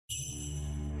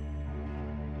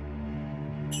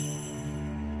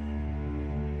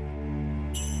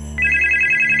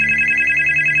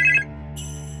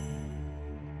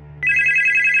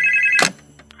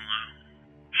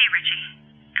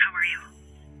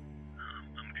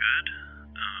good.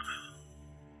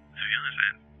 To be honest, I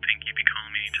didn't think you'd be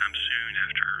calling me anytime soon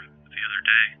after the other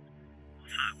day.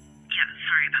 What's up? Yeah,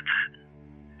 sorry about that.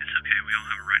 It's okay, we all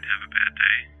have a right to have a bad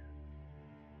day.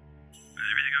 Is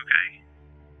everything okay?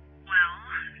 Well,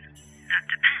 that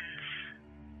depends.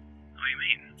 What do you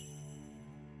mean?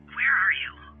 Where are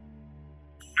you?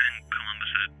 I'm in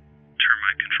Columbus at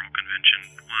Termite Control Convention.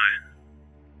 Why?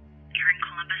 You're in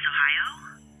Columbus, Ohio?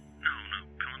 No,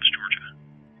 Columbus, Georgia.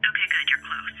 Okay, good, you're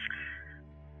close.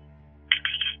 I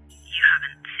take it you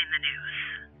haven't seen the news.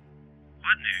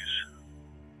 What news?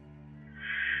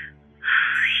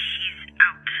 He's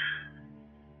out.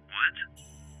 What?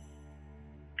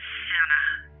 Santa.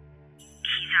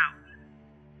 He's out.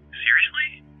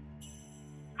 Seriously?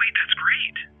 Wait, that's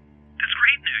great. That's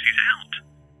great news. He's out.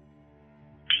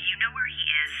 Do you know where he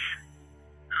is?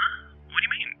 Huh? What do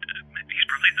you mean? He's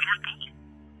probably at the North Pole.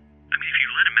 I mean, if you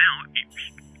let him out,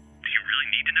 do you really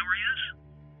need to know where he is?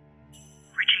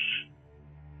 Richie,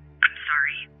 I'm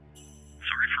sorry.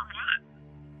 Sorry for what?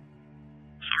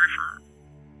 Sorry for...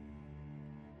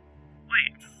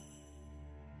 Wait.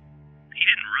 He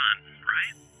didn't run,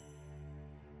 right?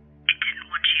 I didn't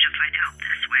want you to find out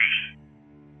this way.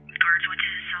 Guards went to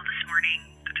his cell this morning.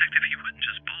 Detective, he wouldn't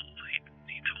just bolt.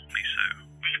 He told me so.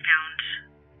 They found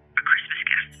a Christmas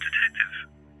gift. Detective.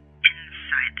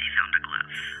 Inside, they found a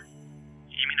glove.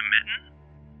 You mean a mitten?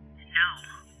 No,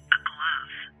 a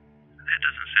glove. That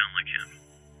doesn't sound like him.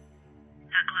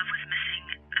 That glove was missing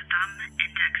the thumb,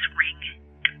 index, ring,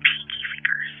 and pinky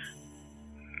fingers.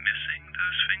 Missing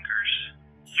those fingers?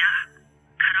 Yeah,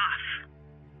 cut off.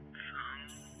 Thumb,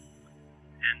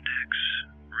 index,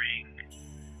 ring,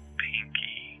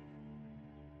 pinky,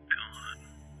 gone.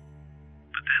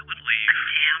 But that would leave... A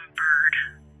damn bird.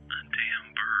 A damn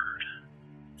bird.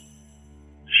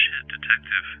 Shit,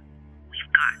 Detective.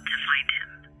 We've got to find him.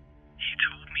 He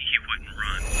told me he wouldn't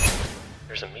run.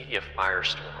 There's a media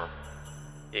firestorm.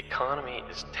 The economy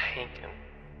is tanking.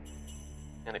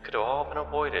 And it could have all been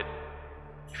avoided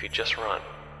if you just run.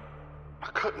 I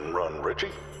couldn't run,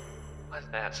 Richie. Why's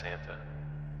that, Santa?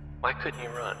 Why couldn't you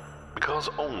run? Because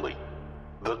only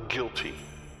the guilty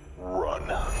run.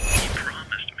 He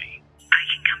promised me. I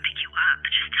can come pick you up.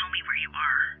 Just tell me where you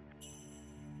are.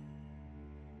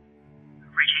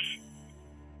 Richie?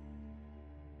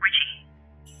 Richie?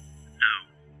 No.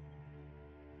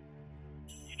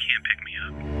 You can't pick me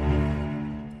up.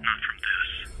 Not from this.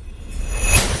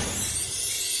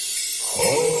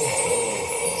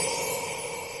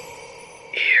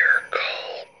 Ear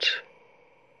Cult.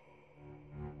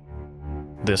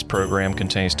 This program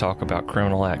contains talk about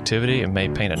criminal activity and may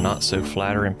paint a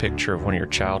not-so-flattering picture of one of your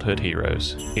childhood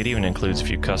heroes. It even includes a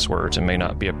few cuss words and may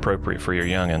not be appropriate for your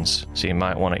youngins, so you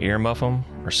might want to earmuff them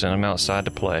or send them outside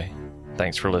to play.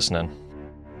 Thanks for listening.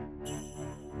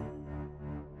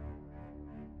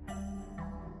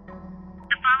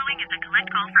 The following is a collect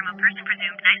call from a person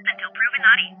presumed nice until proven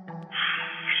naughty.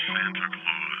 Santa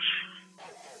Claus.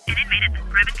 An inmate at the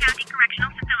Breven County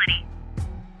Correctional Facility.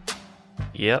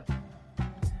 Yep.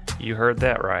 You heard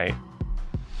that right.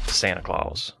 Santa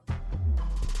Claus.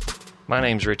 My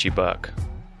name's Richie Buck.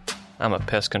 I'm a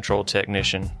pest control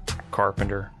technician,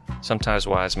 carpenter, sometimes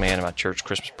wise man in my church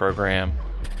Christmas program,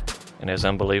 and as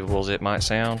unbelievable as it might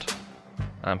sound,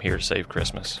 I'm here to save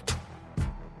Christmas.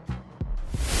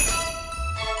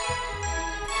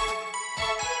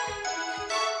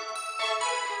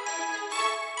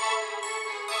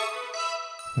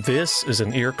 This is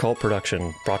an Ear Cult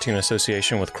production brought to you in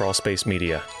association with Crawlspace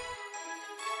Media.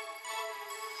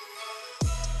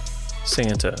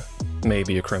 Santa may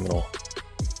be a criminal.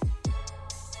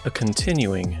 A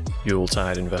continuing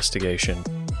Yuletide investigation.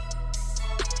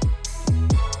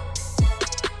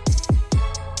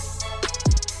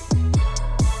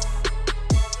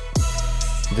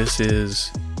 This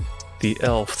is the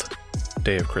 11th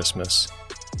day of Christmas.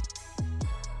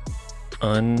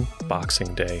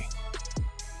 Unboxing Day.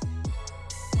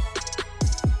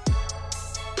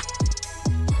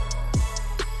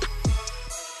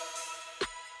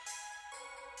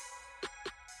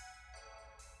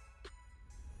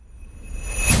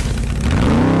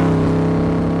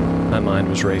 My mind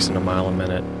was racing a mile a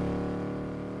minute.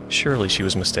 Surely she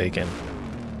was mistaken.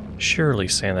 Surely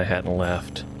Santa hadn't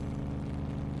left.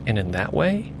 And in that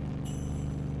way,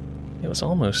 it was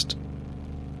almost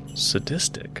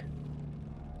sadistic.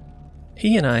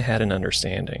 He and I had an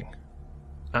understanding.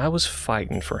 I was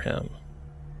fighting for him.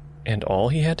 And all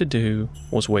he had to do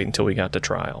was wait until we got to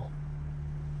trial.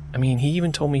 I mean, he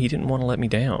even told me he didn't want to let me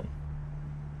down.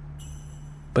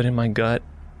 But in my gut,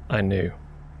 I knew.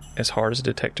 As hard as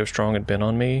Detective Strong had been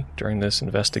on me during this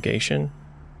investigation,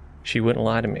 she wouldn't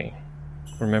lie to me.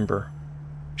 Remember,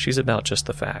 She's about just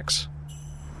the facts.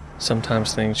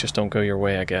 Sometimes things just don't go your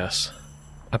way, I guess.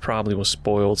 I probably was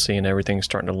spoiled seeing everything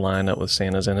starting to line up with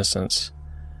Santa's innocence.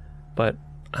 But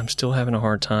I'm still having a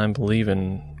hard time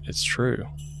believing it's true.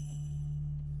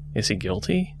 Is he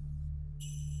guilty?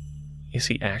 Is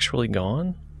he actually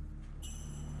gone?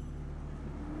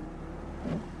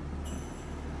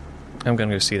 I'm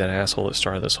gonna go see that asshole that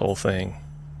started this whole thing.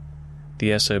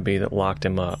 The SOB that locked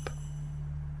him up.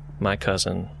 My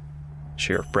cousin,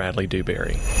 Sheriff Bradley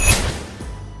Dewberry.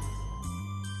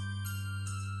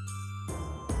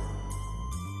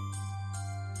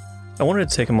 I wanted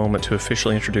to take a moment to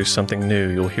officially introduce something new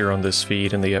you'll hear on this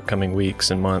feed in the upcoming weeks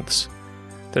and months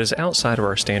that is outside of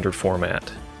our standard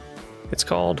format. It's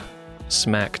called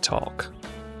Smack Talk.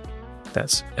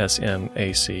 That's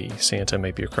SMAC, Santa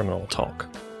May Be a Criminal Talk.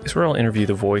 It's where I'll interview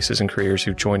the voices and creators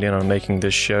who joined in on making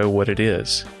this show what it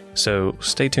is. So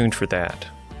stay tuned for that.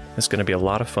 It's going to be a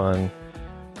lot of fun,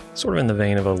 sort of in the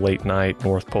vein of a late night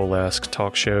North Pole-esque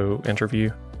talk show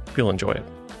interview. You'll enjoy it.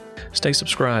 Stay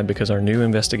subscribed because our new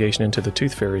investigation into the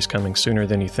Tooth Fairy is coming sooner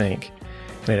than you think.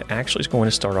 And it actually is going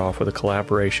to start off with a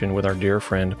collaboration with our dear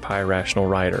friend Pi Rational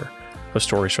Writer with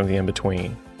Stories from the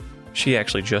In-Between. She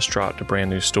actually just dropped a brand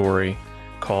new story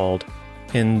called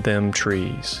In Them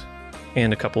Trees.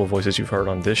 And a couple of voices you've heard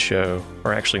on this show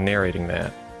are actually narrating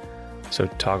that. So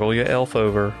toggle your elf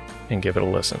over and give it a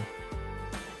listen.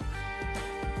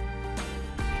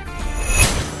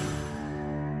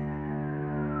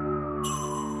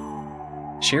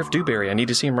 Sheriff Dewberry, I need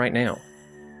to see him right now.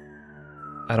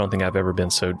 I don't think I've ever been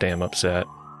so damn upset.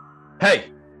 Hey!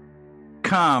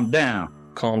 Calm down.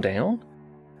 Calm down?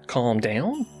 Calm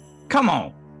down? Come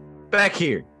on! Back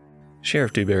here.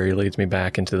 Sheriff Dewberry leads me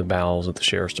back into the bowels of the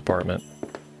sheriff's department.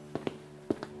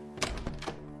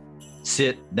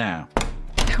 Sit down.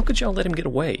 How could y'all let him get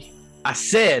away? I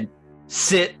said,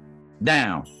 sit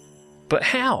down. But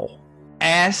how?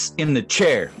 Ass in the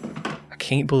chair. I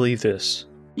can't believe this.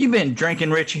 You been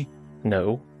drinking, Richie?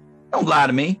 No. Don't lie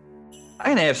to me. I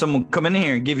can have someone come in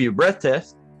here and give you a breath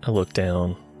test. I looked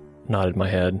down, nodded my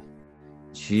head.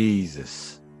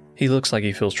 Jesus. He looks like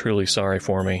he feels truly sorry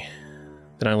for me.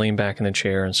 Then I lean back in the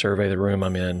chair and survey the room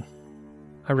I'm in.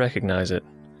 I recognize it.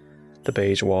 The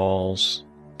beige walls,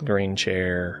 the green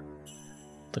chair,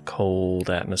 the cold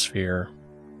atmosphere.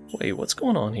 Wait, what's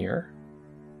going on here?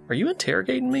 Are you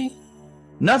interrogating me?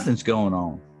 Nothing's going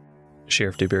on.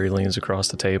 Sheriff Dewberry leans across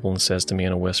the table and says to me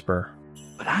in a whisper,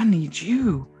 But I need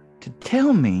you to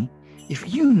tell me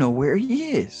if you know where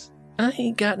he is. I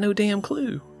ain't got no damn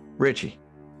clue. Richie.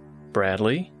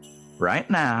 Bradley? Right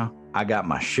now, I got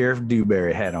my Sheriff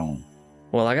Dewberry hat on.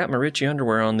 Well, I got my Richie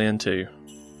underwear on then too.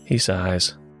 He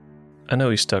sighs. I know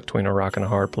he's stuck between a rock and a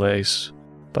hard place,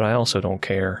 but I also don't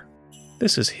care.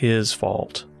 This is his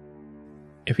fault.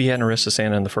 If he hadn't arrested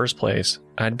Santa in the first place,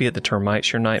 I'd be at the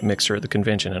Termite Your Night mixer at the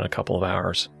convention in a couple of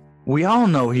hours. We all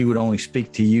know he would only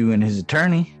speak to you and his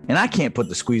attorney, and I can't put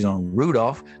the squeeze on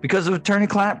Rudolph because of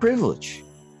attorney-client privilege.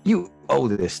 You owe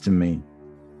this to me.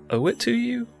 Owe it to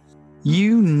you?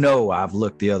 You know I've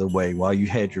looked the other way while you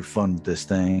had your fun with this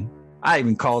thing. I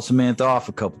even called Samantha off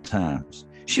a couple times.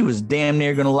 She was damn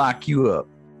near gonna lock you up.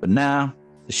 But now,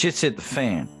 the shit's hit the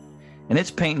fan, and it's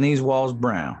painting these walls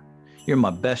brown. You're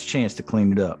my best chance to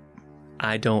clean it up.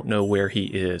 I don't know where he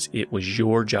is. It was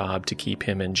your job to keep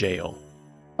him in jail.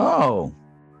 Oh,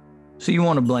 so you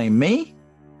want to blame me?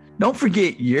 Don't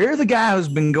forget, you're the guy who's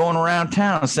been going around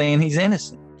town saying he's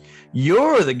innocent.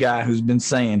 You're the guy who's been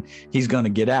saying he's going to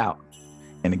get out.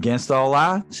 And against all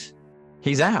odds,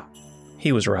 he's out.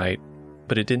 He was right,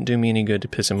 but it didn't do me any good to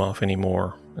piss him off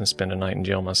anymore and spend a night in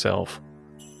jail myself.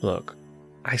 Look,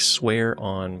 I swear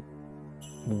on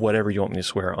whatever you want me to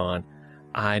swear on,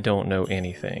 I don't know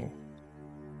anything.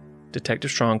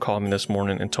 Detective Strong called me this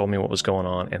morning and told me what was going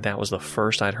on, and that was the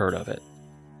first I'd heard of it.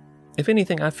 If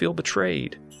anything, I feel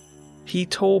betrayed. He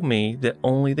told me that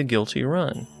only the guilty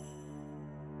run.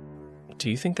 Do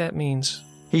you think that means...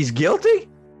 He's guilty?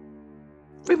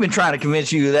 We've been trying to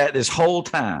convince you of that this whole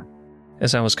time.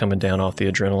 As I was coming down off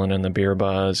the adrenaline and the beer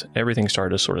buzz, everything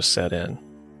started to sort of set in.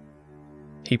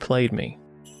 He played me.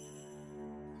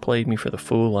 Played me for the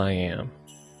fool I am.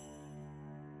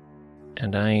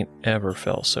 And I ain't ever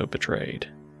felt so betrayed.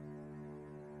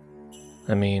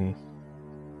 I mean,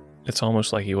 it's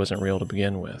almost like he wasn't real to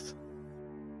begin with.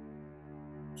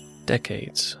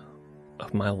 Decades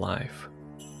of my life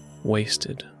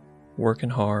wasted working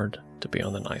hard to be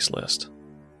on the nice list.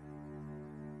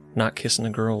 Not kissing a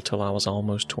girl till I was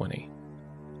almost 20.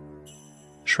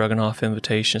 Shrugging off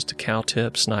invitations to cow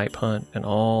tip, snipe hunt, and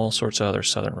all sorts of other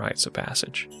southern rites of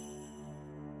passage.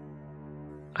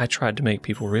 I tried to make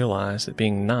people realize that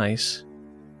being nice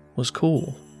was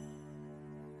cool.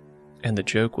 And the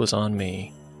joke was on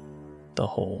me the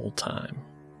whole time.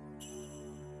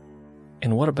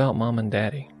 And what about Mom and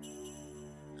Daddy?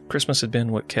 Christmas had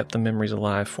been what kept the memories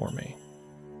alive for me.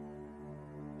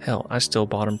 Hell, I still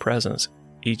bought them presents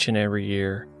each and every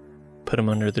year, put them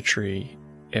under the tree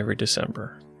every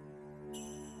December.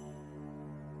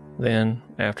 Then,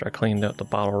 after I cleaned up the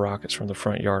bottle rockets from the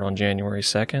front yard on January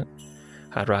 2nd,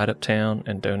 I'd ride uptown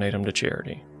and donate them to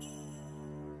charity.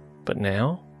 But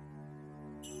now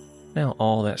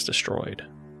all that's destroyed.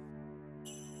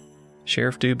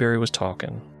 Sheriff Dewberry was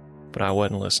talking, but I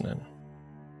wasn't listening.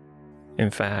 In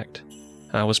fact,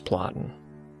 I was plotting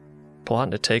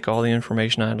to take all the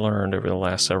information I'd learned over the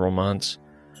last several months,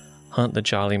 hunt the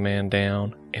jolly man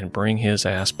down, and bring his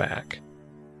ass back.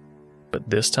 But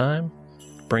this time,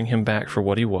 bring him back for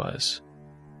what he was,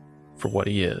 for what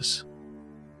he is.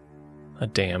 A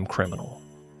damn criminal.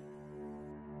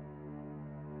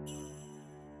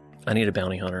 I need a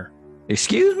bounty hunter.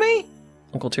 Excuse me?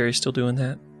 Uncle Terry's still doing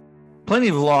that? Plenty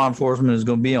of law enforcement is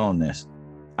going to be on this.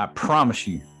 I promise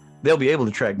you. They'll be able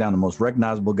to track down the most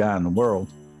recognizable guy in the world.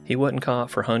 He wasn't caught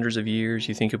for hundreds of years.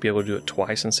 You think he'll be able to do it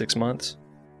twice in 6 months?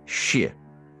 Shit.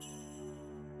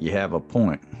 You have a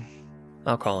point.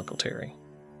 I'll call Uncle Terry.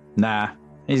 Nah,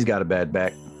 he's got a bad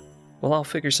back. Well, I'll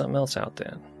figure something else out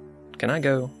then. Can I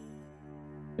go?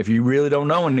 If you really don't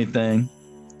know anything,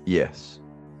 yes.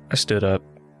 I stood up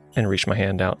and reached my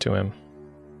hand out to him.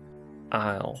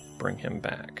 I'll bring him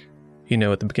back. You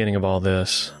know, at the beginning of all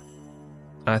this,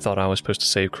 I thought I was supposed to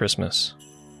save Christmas.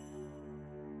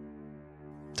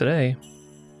 Today,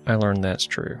 I learned that's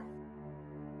true.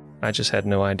 I just had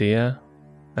no idea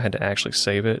I had to actually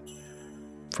save it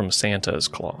from Santa's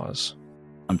claws.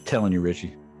 I'm telling you,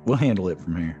 Richie, we'll handle it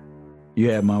from here.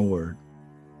 You have my word.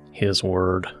 His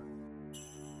word.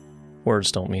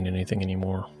 Words don't mean anything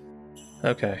anymore.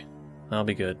 Okay, I'll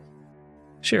be good.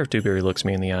 Sheriff Dewberry looks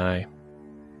me in the eye.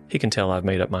 He can tell I've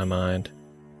made up my mind.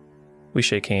 We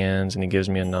shake hands and he gives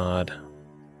me a nod.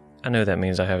 I know that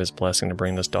means I have his blessing to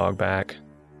bring this dog back.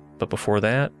 But before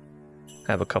that,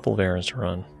 I have a couple of errands to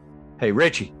run. Hey,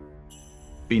 Richie,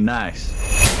 be nice.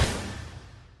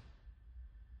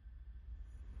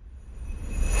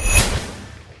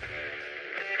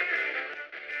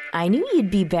 I knew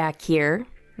you'd be back here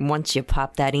once you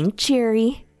pop that ink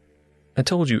cherry. I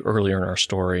told you earlier in our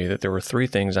story that there were 3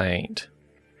 things I ain't.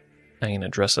 I ain't a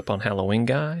dress-up on Halloween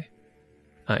guy,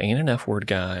 I ain't an F-word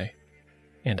guy,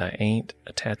 and I ain't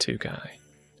a tattoo guy.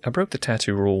 I broke the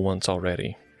tattoo rule once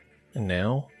already, and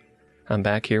now I'm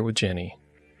back here with Jenny,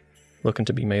 looking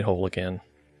to be made whole again.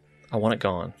 I want it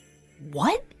gone.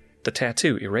 What? The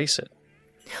tattoo, erase it.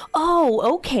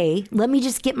 Oh, okay. Let me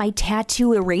just get my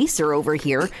tattoo eraser over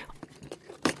here.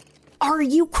 Are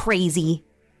you crazy?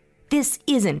 This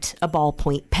isn't a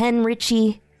ballpoint pen,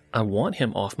 Richie. I want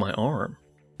him off my arm.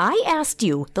 I asked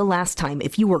you the last time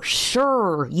if you were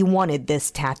sure you wanted this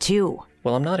tattoo.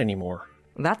 Well, I'm not anymore.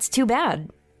 That's too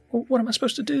bad. Well, what am I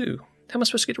supposed to do? How am I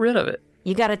supposed to get rid of it?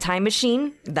 You got a time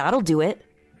machine? That'll do it.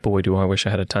 Boy, do I wish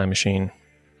I had a time machine.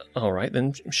 All right,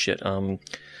 then, shit. I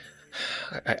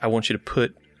want you to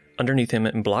put underneath him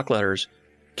in block letters,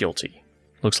 guilty.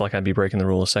 Looks like I'd be breaking the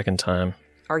rule a second time.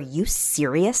 Are you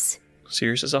serious?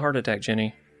 Serious as a heart attack,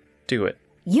 Jenny. Do it.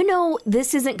 You know,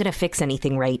 this isn't going to fix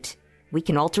anything, right? We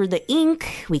can alter the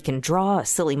ink, we can draw a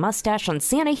silly mustache on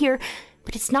Santa here,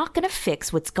 but it's not going to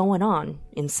fix what's going on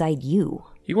inside you.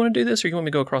 You want to do this, or you want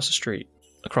me to go across the street?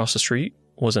 Across the street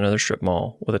was another strip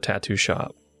mall with a tattoo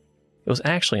shop. It was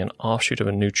actually an offshoot of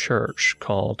a new church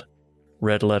called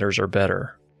Red Letters Are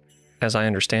Better. As I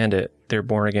understand it, their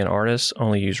born-again artists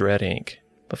only use red ink.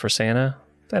 But for Santa,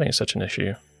 that ain't such an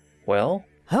issue. Well?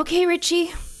 Okay, Richie.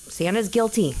 Santa's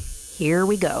guilty. Here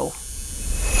we go.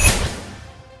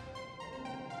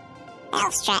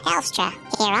 Elstra,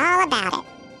 hear all about it.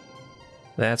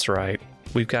 That's right.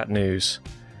 We've got news.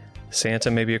 Santa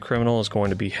Maybe a Criminal is going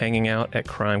to be hanging out at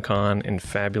CrimeCon in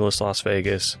fabulous Las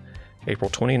Vegas, April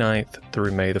 29th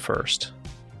through May the 1st.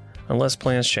 Unless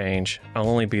plans change, I'll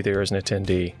only be there as an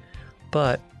attendee,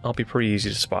 but I'll be pretty easy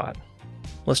to spot.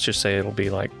 Let's just say it'll be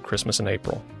like Christmas in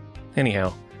April.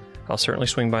 Anyhow, I'll certainly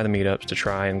swing by the meetups to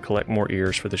try and collect more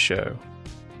ears for the show.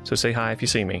 So say hi if you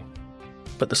see me.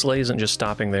 But the sleigh isn't just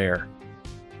stopping there.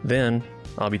 Then,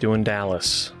 I'll be doing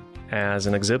Dallas as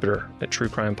an exhibitor at True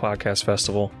Crime Podcast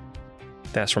Festival.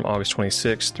 That's from August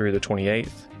 26th through the 28th.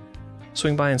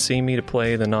 Swing by and see me to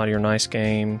play the Naughty or Nice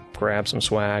game, grab some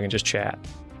swag, and just chat.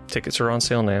 Tickets are on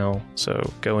sale now,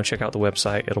 so go and check out the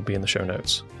website. It'll be in the show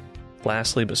notes.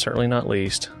 Lastly, but certainly not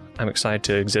least, I'm excited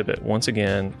to exhibit once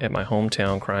again at my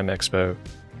hometown Crime Expo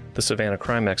the Savannah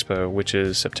Crime Expo, which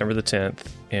is September the 10th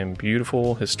in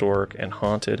beautiful, historic, and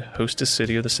haunted hostess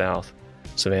city of the South,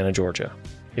 Savannah, Georgia.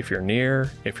 If you're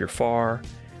near, if you're far,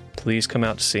 please come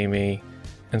out to see me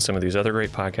and some of these other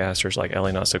great podcasters like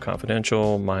LA Not So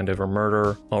Confidential, Mind Over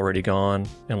Murder, Already Gone,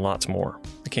 and lots more.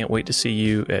 I can't wait to see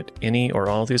you at any or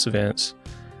all of these events,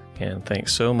 and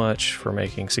thanks so much for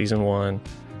making Season 1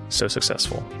 so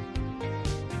successful.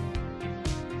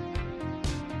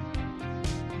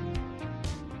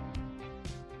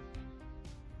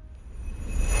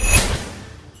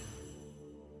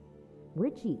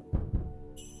 Richie.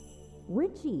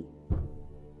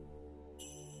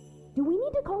 Do we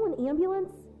need to call an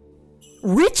ambulance?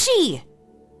 Richie!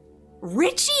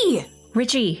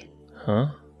 Huh?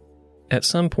 At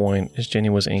some point, as Jenny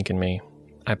was inking me,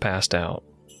 I passed out.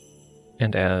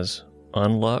 And as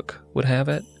unluck would have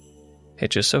it, it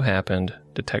just so happened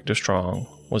Detective Strong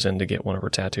was in to get one of her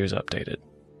tattoos updated.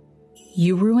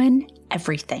 You ruin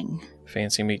everything.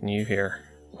 Fancy meeting you here.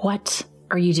 What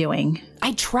are you doing?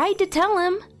 I tried to tell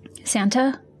him.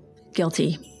 Santa,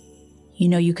 guilty. You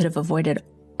know you could have avoided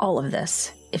all of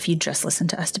this if you'd just listened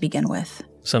to us to begin with.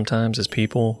 Sometimes as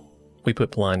people, we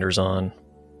put blinders on.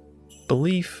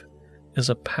 Belief is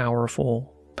a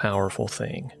powerful, powerful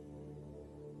thing.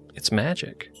 It's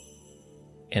magic.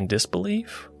 And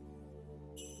disbelief?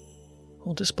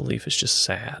 Well, disbelief is just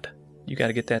sad. You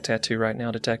gotta get that tattoo right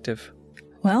now, Detective?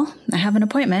 Well, I have an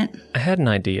appointment. I had an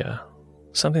idea.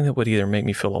 Something that would either make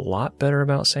me feel a lot better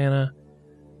about Santa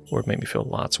or make me feel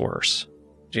lots worse.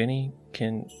 Jenny,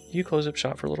 can you close up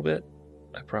shop for a little bit?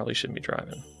 I probably shouldn't be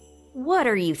driving. What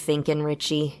are you thinking,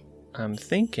 Richie? I'm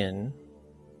thinking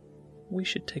we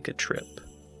should take a trip.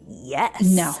 Yes.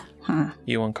 No. Huh.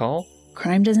 You on call?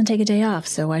 Crime doesn't take a day off,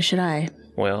 so why should I?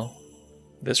 Well,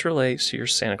 this relates to your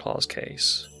Santa Claus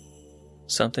case.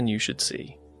 Something you should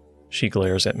see. She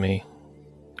glares at me.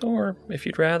 Or, if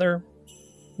you'd rather,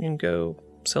 you can go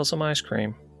sell some ice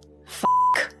cream.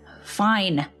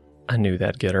 Fine. I knew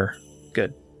that'd get her.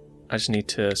 Good. I just need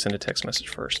to send a text message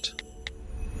first.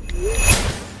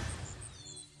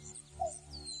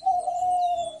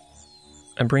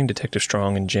 I bring Detective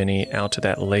Strong and Jenny out to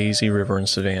that lazy river in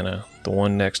Savannah, the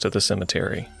one next to the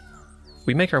cemetery.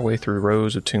 We make our way through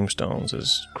rows of tombstones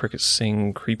as crickets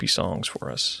sing creepy songs for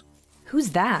us.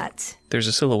 Who's that? There's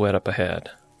a silhouette up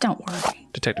ahead. Don't worry.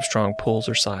 Detective Strong pulls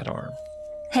her sidearm.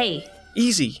 Hey.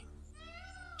 Easy!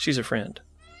 She's a friend.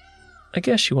 I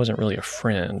guess she wasn't really a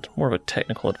friend, more of a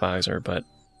technical advisor, but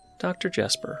Dr.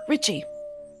 Jesper. Richie.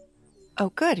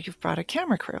 Oh, good. You've brought a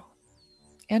camera crew.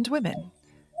 And women.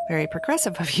 Very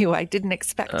progressive of you. I didn't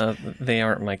expect. They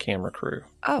aren't my camera crew.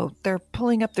 Oh, they're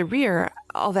pulling up the rear.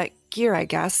 All that gear, I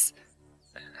guess.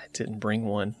 I didn't bring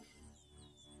one.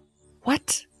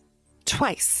 What?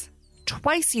 Twice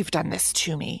you've done this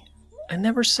to me. I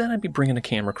never said I'd be bringing a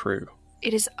camera crew.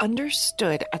 It is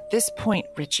understood at this point,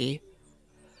 Richie.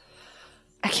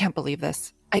 I can't believe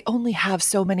this. I only have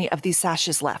so many of these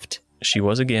sashes left. She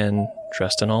was again,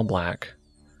 dressed in all black.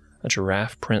 A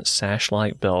giraffe print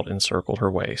sash-like belt encircled her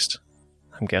waist.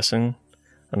 I'm guessing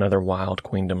another Wild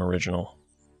Queendom original.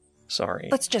 Sorry.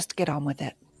 Let's just get on with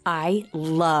it. I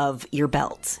love your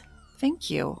belt.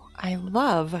 Thank you. I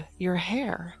love your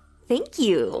hair. Thank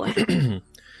you.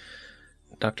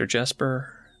 Dr.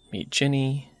 Jesper, meet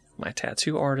Jenny, my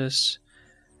tattoo artist,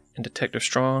 and Detective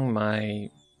Strong,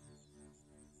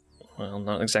 well,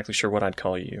 not exactly sure what I'd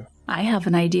call you. I have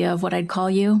an idea of what I'd call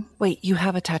you. Wait, you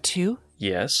have a tattoo?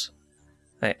 Yes.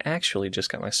 I actually just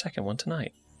got my second one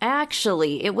tonight.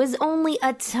 Actually, it was only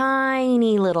a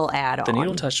tiny little add-on. The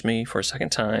needle touched me for a second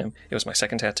time. It was my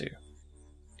second tattoo.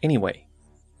 Anyway,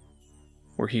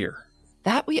 we're here.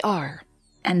 That we are.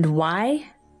 And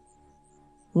why?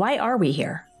 Why are we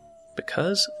here?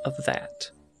 Because of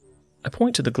that. I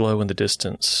point to the glow in the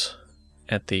distance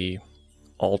at the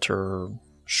altar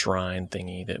shrine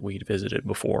thingy that we'd visited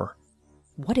before.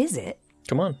 What is it?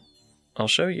 Come on, I'll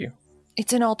show you.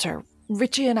 It's an altar.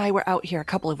 Richie and I were out here a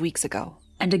couple of weeks ago.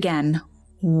 And again,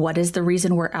 what is the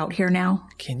reason we're out here now?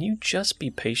 Can you just be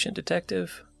patient,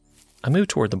 Detective? I move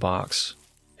toward the box.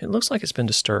 It looks like it's been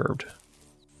disturbed.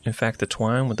 In fact, the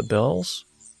twine with the bells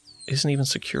isn't even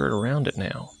secured around it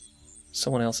now.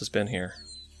 Someone else has been here.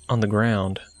 On the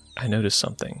ground, I noticed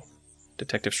something.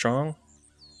 Detective Strong?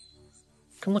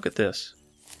 Come look at this.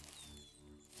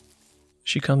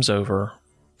 She comes over,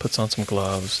 puts on some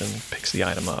gloves, and picks the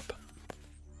item up.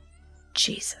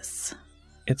 Jesus.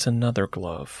 It's another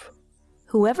glove.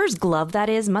 Whoever's glove that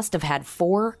is must have had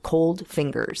 4 cold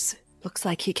fingers. Looks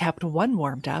like he kept one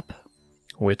warmed up.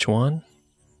 Which one?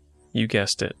 You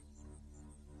guessed it.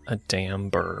 A damn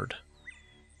bird.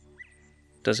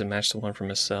 Does it match the one from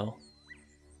Miss Cell?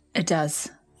 It does.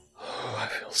 Oh, I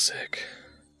feel sick.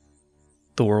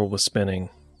 The world was spinning,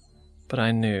 but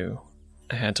I knew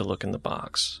I had to look in the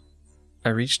box. I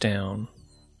reached down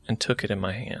and took it in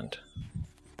my hand.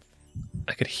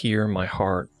 I could hear my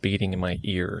heart beating in my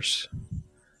ears.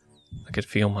 I could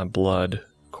feel my blood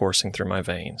coursing through my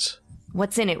veins.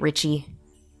 What's in it, Richie?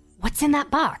 What's in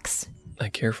that box? I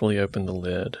carefully opened the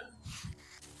lid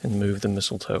and moved the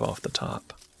mistletoe off the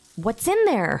top. What's in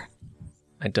there?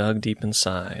 I dug deep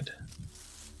inside,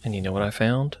 and you know what I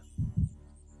found?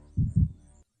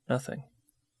 Nothing.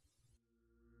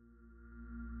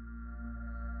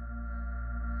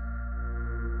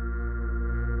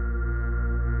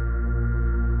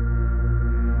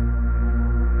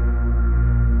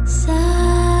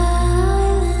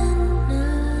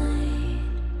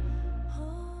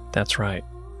 That's right.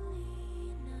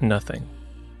 Nothing.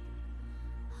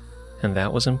 And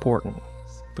that was important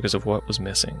because of what was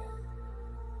missing.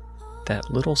 That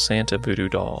little Santa voodoo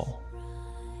doll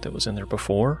that was in there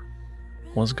before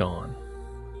was gone.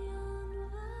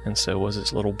 And so was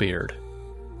its little beard.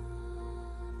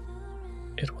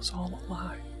 It was all a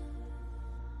lie.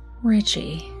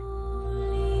 Richie.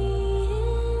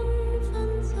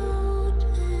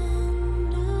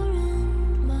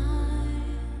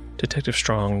 Detective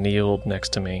Strong kneeled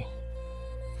next to me.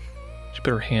 She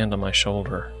put her hand on my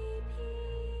shoulder.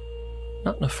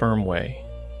 Not in a firm way,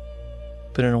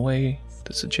 but in a way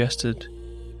that suggested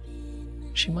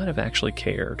she might have actually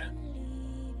cared.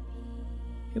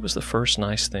 It was the first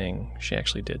nice thing she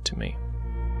actually did to me.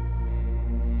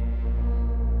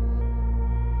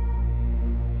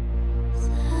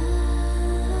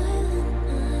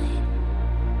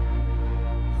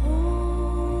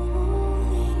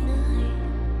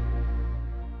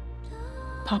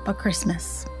 Papa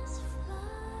Christmas.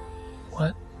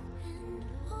 What?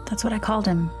 That's what I called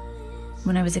him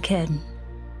when I was a kid.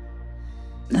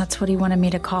 That's what he wanted me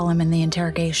to call him in the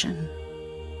interrogation.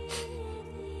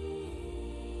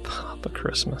 Papa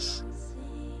Christmas.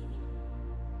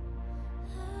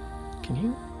 Can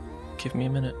you give me a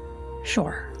minute?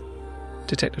 Sure.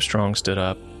 Detective Strong stood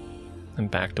up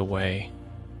and backed away,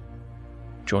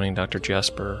 joining Dr.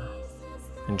 Jesper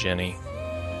and Jenny.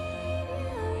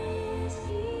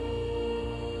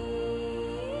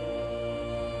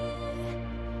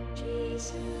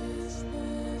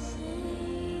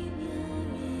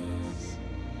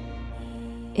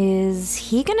 Is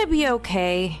he gonna be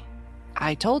okay?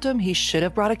 I told him he should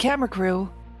have brought a camera crew.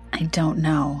 I don't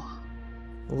know.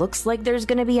 Looks like there's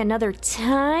gonna be another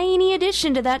tiny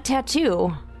addition to that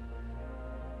tattoo.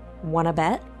 Wanna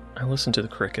bet? I listened to the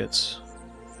crickets,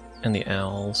 and the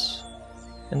owls,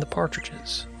 and the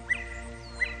partridges.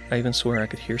 I even swear I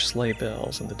could hear sleigh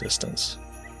bells in the distance.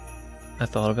 I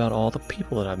thought about all the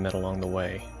people that I've met along the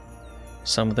way.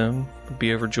 Some of them would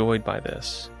be overjoyed by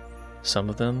this. Some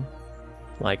of them,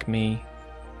 like me,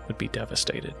 would be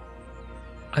devastated.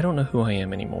 I don't know who I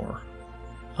am anymore.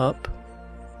 Up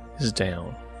is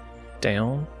down.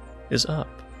 Down is up.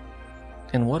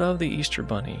 And what of the Easter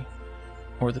Bunny?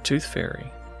 Or the Tooth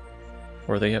Fairy?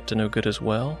 Were they up to no good as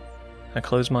well? I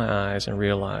close my eyes and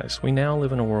realize we now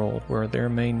live in a world where there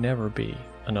may never be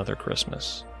another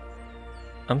Christmas.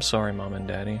 I'm sorry, Mom and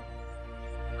Daddy.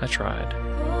 I tried.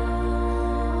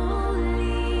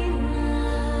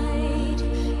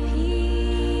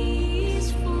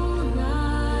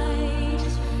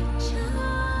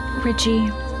 Richie.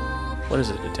 What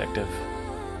is it, Detective?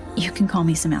 You can call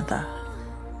me Samantha.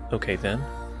 Okay then.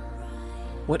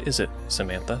 What is it,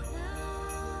 Samantha?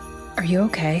 Are you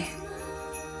okay?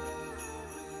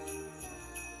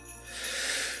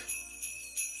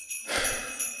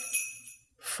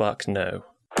 Fuck no.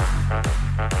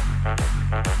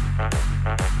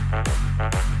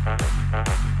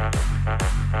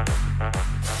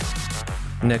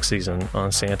 Next season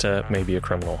on Santa May Be a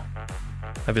Criminal,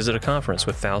 I visit a conference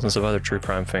with thousands of other true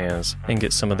crime fans and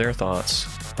get some of their thoughts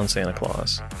on Santa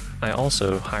Claus. I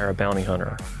also hire a bounty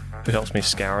hunter who helps me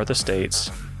scour the states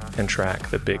and track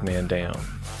the big man down.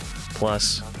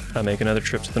 Plus, I make another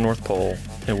trip to the North Pole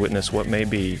and witness what may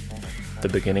be the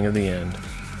beginning of the end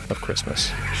of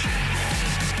Christmas.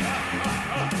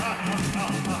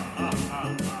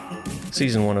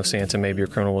 Season 1 of Santa May Be a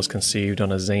Criminal was conceived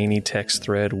on a zany text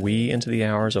thread wee into the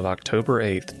hours of October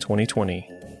 8th, 2020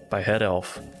 by head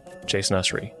elf Jason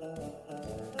Usry.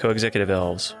 Co-executive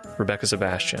elves Rebecca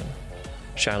Sebastian,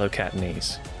 Shiloh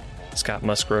Catanese, Scott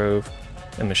Musgrove,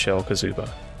 and Michelle Kazuba.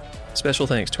 Special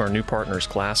thanks to our new partners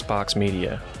Glassbox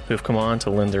Media, who have come on to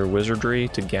lend their wizardry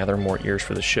to gather more ears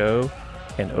for the show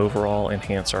and overall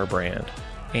enhance our brand.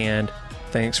 And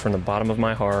thanks from the bottom of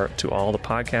my heart to all the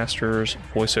podcasters,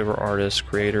 voiceover artists,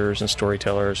 creators, and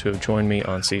storytellers who have joined me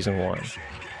on Season 1.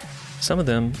 Some of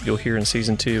them you'll hear in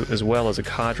Season 2, as well as a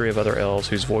cadre of other elves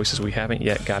whose voices we haven't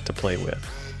yet got to play with.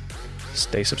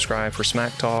 Stay subscribed for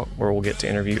Smack Talk, where we'll get to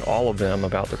interview all of them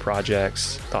about their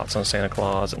projects, thoughts on Santa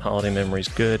Claus, and holiday memories,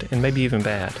 good and maybe even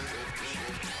bad.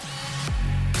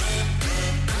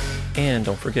 And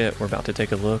don't forget, we're about to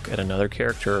take a look at another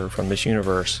character from this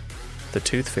universe, the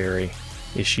Tooth Fairy.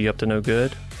 Is she up to no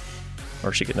good?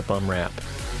 Or is she getting a bum rap?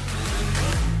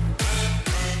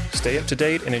 Stay up to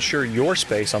date and ensure your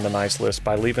space on the nice list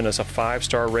by leaving us a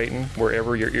 5-star rating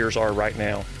wherever your ears are right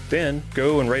now. Then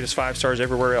go and rate us 5 stars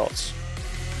everywhere else.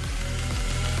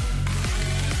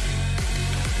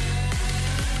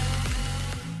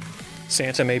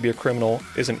 Santa May Be a Criminal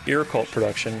is an Ear Cult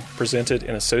production presented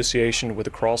in association with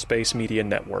the Crawlspace Media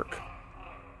Network.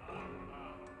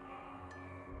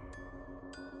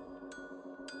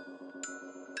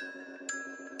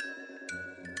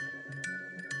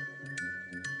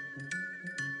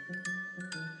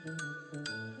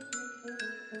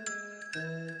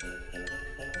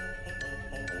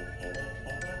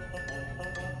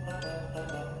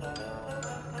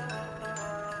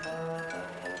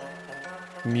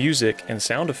 Music and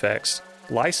sound effects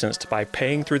licensed by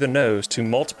paying through the nose to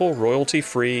multiple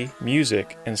royalty-free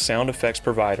music and sound effects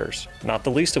providers, not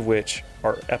the least of which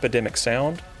are Epidemic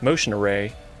Sound, Motion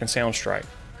Array, and Soundstripe.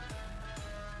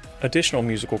 Additional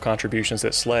musical contributions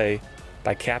that slay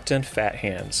by Captain Fat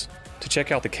Hands. To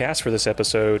check out the cast for this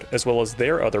episode, as well as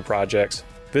their other projects,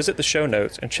 visit the show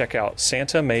notes and check out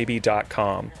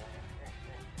santamaybe.com.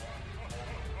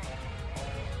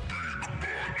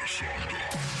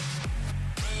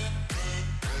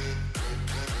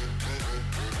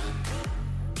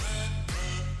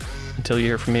 Until you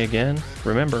hear from me again,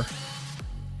 remember,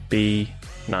 be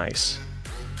nice.